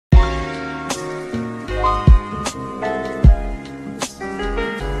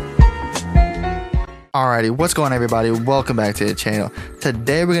Alrighty, what's going on everybody? Welcome back to the channel.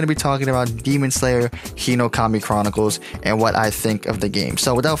 Today we're going to be talking about Demon Slayer Hinokami Chronicles and what I think of the game.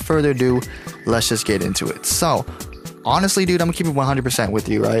 So without further ado, let's just get into it. So, honestly dude, I'm going to keep it 100% with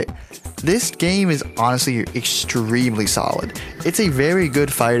you, right? This game is honestly extremely solid. It's a very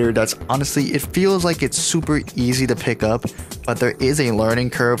good fighter that's honestly, it feels like it's super easy to pick up, but there is a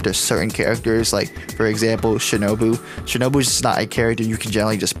learning curve to certain characters, like for example Shinobu. Shinobu's just not a character you can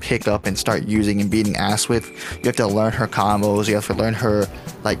generally just pick up and start using and beating ass with. You have to learn her combos, you have to learn her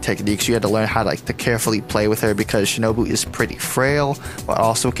like techniques, you have to learn how to carefully play with her because Shinobu is pretty frail, but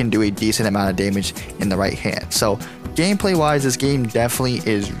also can do a decent amount of damage in the right hand. So gameplay wise, this game definitely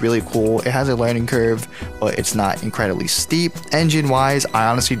is really cool. It has a learning curve, but it's not incredibly steep. Engine wise, I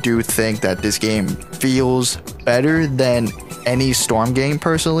honestly do think that this game feels better than any Storm game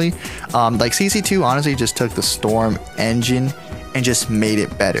personally. Like CC2 honestly just took the Storm engine and just made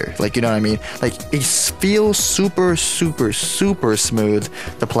it better. Like, you know what I mean? Like, it feels super smooth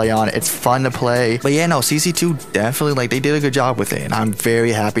to play on. It's fun to play. But yeah, no, CC2 definitely, like, they did a good job with it. And I'm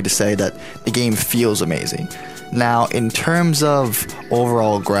very happy to say that the game feels amazing. Now, in terms of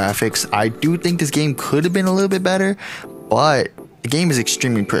overall graphics, I do think this game could have been a little bit better, but the game is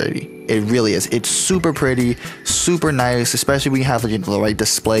extremely pretty. It really is. It's super pretty, super nice, especially when you have like, the right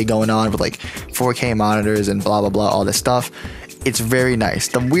display going on with like 4K monitors and blah, blah, blah, all this stuff. It's very nice.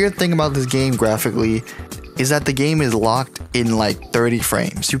 The weird thing about this game graphically is that the game is locked in like 30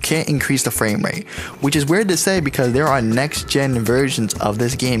 frames. You can't increase the frame rate, which is weird to say because there are next gen versions of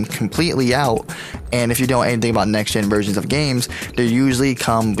this game completely out, and if you don't know anything about next gen versions of games, they usually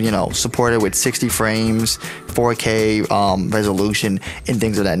come, you know, supported with 60 frames, 4K resolution and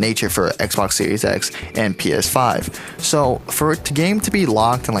things of that nature for Xbox Series X and PS5. So for the game to be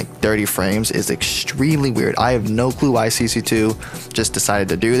locked in like 30 frames is extremely weird. I have no clue why CC2 just decided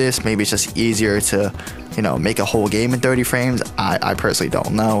to do this. Maybe it's just easier to, you know, make a whole game in 30 frames. I personally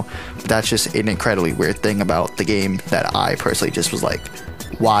don't know. But that's just an incredibly weird thing about the game that I personally just was like,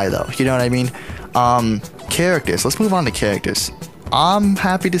 why though? You know what I mean? Characters. Let's move on to characters. I'm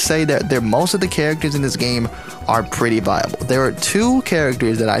happy to say that most of the characters in this game are pretty viable. There are two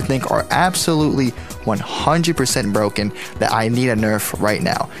characters that I think are absolutely 100% broken that I need a nerf right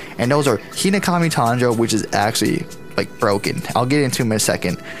now. And those are Hinokami Tanjiro, which is actually like broken. I'll get into him in a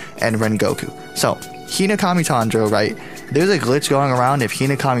second, and Rengoku. So Hinokami Tanjiro, right? There's a glitch going around. If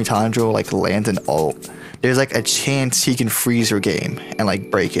Hinokami Tanjiro like lands an ult, there's like a chance he can freeze your game and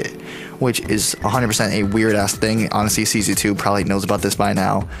like break it, which is 100% a weird ass thing. Honestly, CC2 probably knows about this by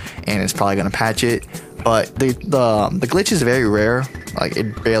now and is probably gonna patch it. But the glitch is very rare. Like,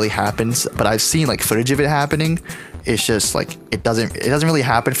 it barely happens, but I've seen like footage of it happening. It's just like it doesn't really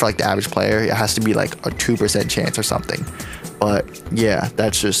happen for like the average player. It has to be like a 2% chance or something. But yeah,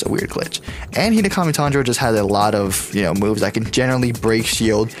 that's just a weird glitch. And Hinokami Tanjiro just has a lot of, you know, moves that can generally break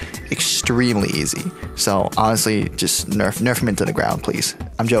shield extremely easy. So honestly, just nerf him into the ground, please.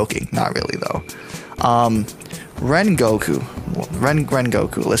 I'm joking, not really though. Rengoku,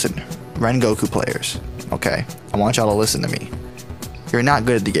 listen, Rengoku players, okay? I want y'all to listen to me. You're not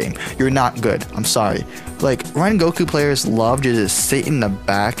good at the game. You're not good. I'm sorry. Like, Rengoku players love to just sit in the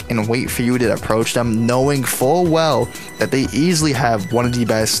back and wait for you to approach them, knowing full well that they easily have one of the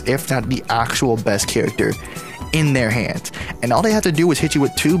best, if not the actual best character in their hands. And all they have to do is hit you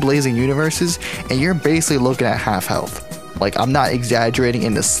with 2 Blazing Universes, and you're basically looking at half health. Like, I'm not exaggerating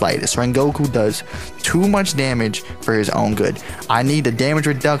in the slightest. Rengoku does too much damage for his own good. I need the damage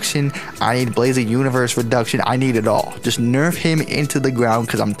reduction. I need Blazing Universe reduction. I need it all. Just nerf him into the ground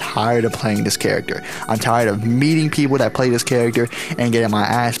because I'm tired of playing this character. I'm tired of meeting people that play this character and getting my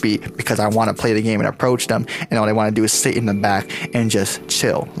ass beat because I want to play the game and approach them, and all they want to do is sit in the back and just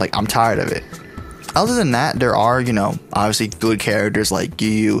chill. Like, I'm tired of it. Other than that, there are, you know, obviously good characters like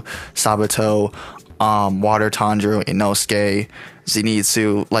Gyu, Sabato, Water Tanjiro, Inosuke,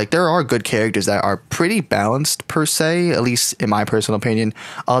 Zenitsu. Like, there are good characters that are pretty balanced per se, at least in my personal opinion.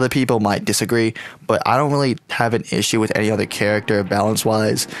 Other people might disagree, but I don't really have an issue with any other character balance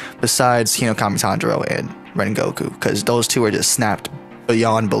wise besides Hinokami Tanjiro and Rengoku, because those two are just snapped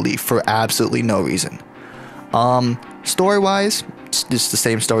beyond belief for absolutely no reason. Story wise, it's just the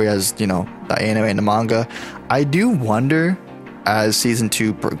same story as, you know, the anime and the manga. I do wonder, as season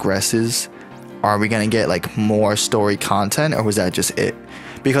 2 progresses, are we gonna get like more story content, or was that just it?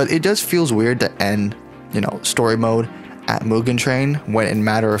 Because it just feels weird to end, you know, story mode at Mugen Train when, in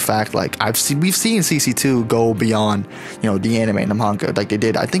matter of fact, like we've seen CC2 go beyond, you know, the anime and the manga. Like they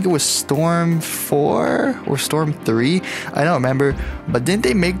did, I think it was Storm 4 or Storm 3, I don't remember, but didn't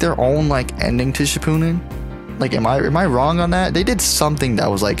they make their own like ending to Shippuden? Like, am I wrong on that? They did something that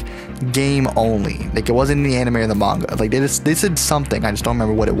was like game only. Like, it wasn't in the anime or the manga. Like, they did something. I just don't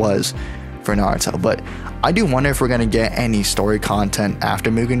remember what it was for Naruto. But I do wonder if we're gonna get any story content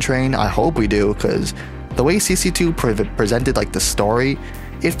after Mugen Train. I hope we do, because the way CC2 presented like the story,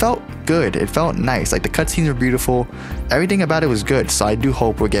 it felt good. It felt nice. Like, the cutscenes were beautiful. Everything about it was good. So I do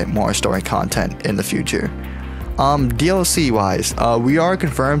hope we're getting more story content in the future. DLC wise, we are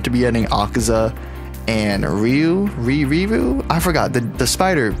confirmed to be getting Akaza and Ryu. I forgot the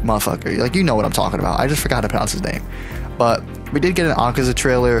spider motherfucker. Like, you know what I'm talking about. I just forgot to pronounce his name. But we did get an Akaza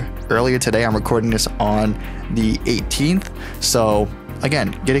trailer earlier today. I'm recording this on the 18th. So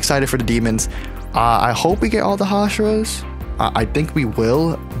again, get excited for the demons. I hope we get all the Hashiras. I think we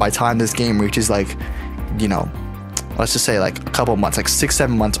will by the time this game reaches, like, you know, let's just say like a couple months, like 6-7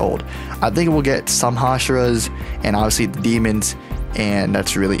 months old. I think we'll get some Hashiras and obviously the demons, and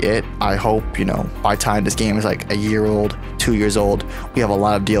that's really it. I hope, you know, by the time this game is like a year old, 2 years old, we have a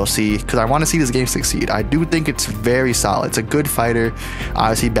lot of DLC, because I want to see this game succeed. I do think it's very solid. It's a good fighter,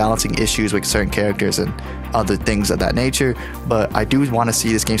 obviously balancing issues with certain characters and other things of that nature, but I do want to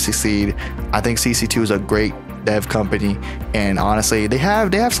see this game succeed. I think CC2 is a great dev company, and honestly, they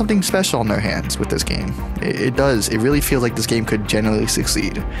have something special on their hands with this game. It does. It really feels like this game could genuinely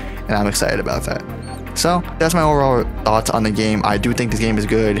succeed, and I'm excited about that. So that's my overall thoughts on the game. I do think this game is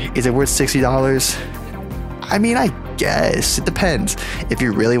good. Is it worth $60? I mean, I guess it depends. If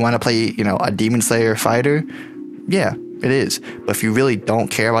you really want to play, you know, a Demon Slayer fighter, yeah, it is. But if you really don't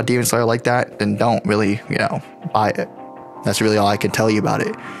care about Demon Slayer like that, then don't really, you know, buy it. That's really all I can tell you about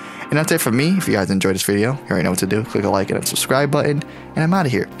it. And that's it for me. If you guys enjoyed this video, you already know what to do. Click a like and a subscribe button, and I'm out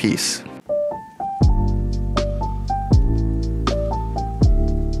of here. Peace.